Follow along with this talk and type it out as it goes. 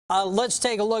Let's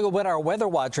take a look at what our weather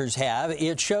watchers have.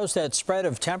 It shows that spread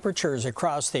of temperatures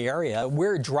across the area.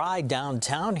 We're dry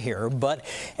downtown here, but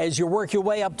as you work your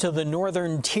way up to the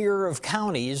northern tier of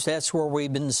counties, that's where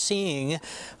we've been seeing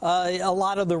a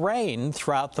lot of the rain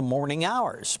throughout the morning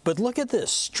hours. But look at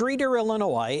this. Streator,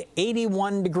 Illinois,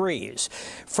 81 degrees.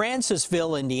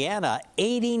 Francisville, Indiana,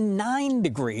 89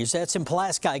 degrees. That's in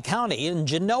Pulaski County. In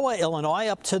Genoa, Illinois,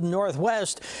 up to the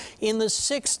northwest in the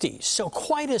 60s. So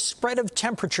quite a spread of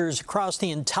temperatures across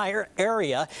the entire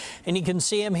area, and you can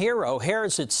see them here.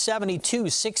 O'Hare's at 72,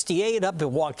 68 up at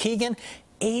Waukegan,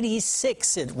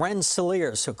 86 at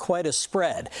Rensselaer, so quite a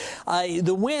spread.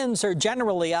 The winds are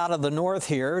generally out of the north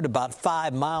here at about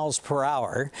 5 miles per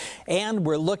hour, and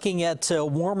we're looking at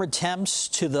warmer temps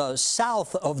to the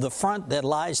south of the front that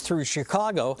lies through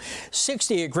Chicago.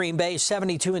 60 at Green Bay,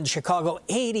 72 in Chicago,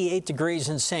 88 degrees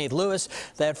in St. Louis.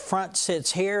 That front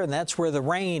sits here, and that's where the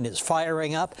rain is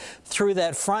firing up through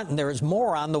that front, and there is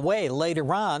more on the way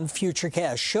later on.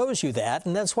 Futurecast shows you that,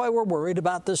 and that's why we're worried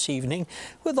about this evening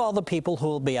with all the people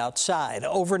who will be outside.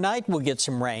 Overnight, we'll get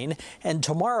some rain, and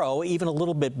tomorrow, even a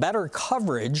little bit better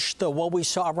coverage than what we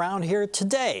saw around here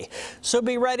today. So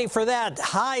be ready for that.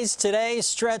 Highs today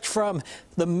stretch from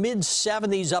the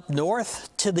mid-70s up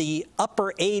north to the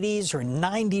upper 80s or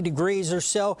 90 degrees or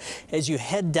so as you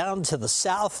head down to the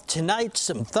south. Tonight,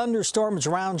 some thunderstorms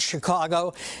around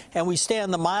Chicago, and we stay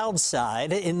on the mild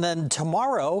side. And then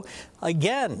tomorrow,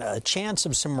 again, a chance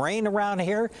of some rain around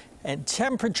here. And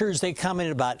temperatures, they come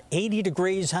in about 80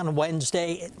 degrees on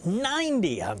Wednesday,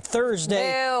 90 on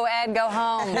Thursday. Ew, Ed, go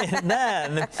home. And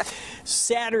then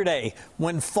Saturday,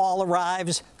 when fall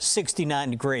arrives,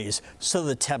 69 degrees. So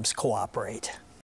the temps cooperate.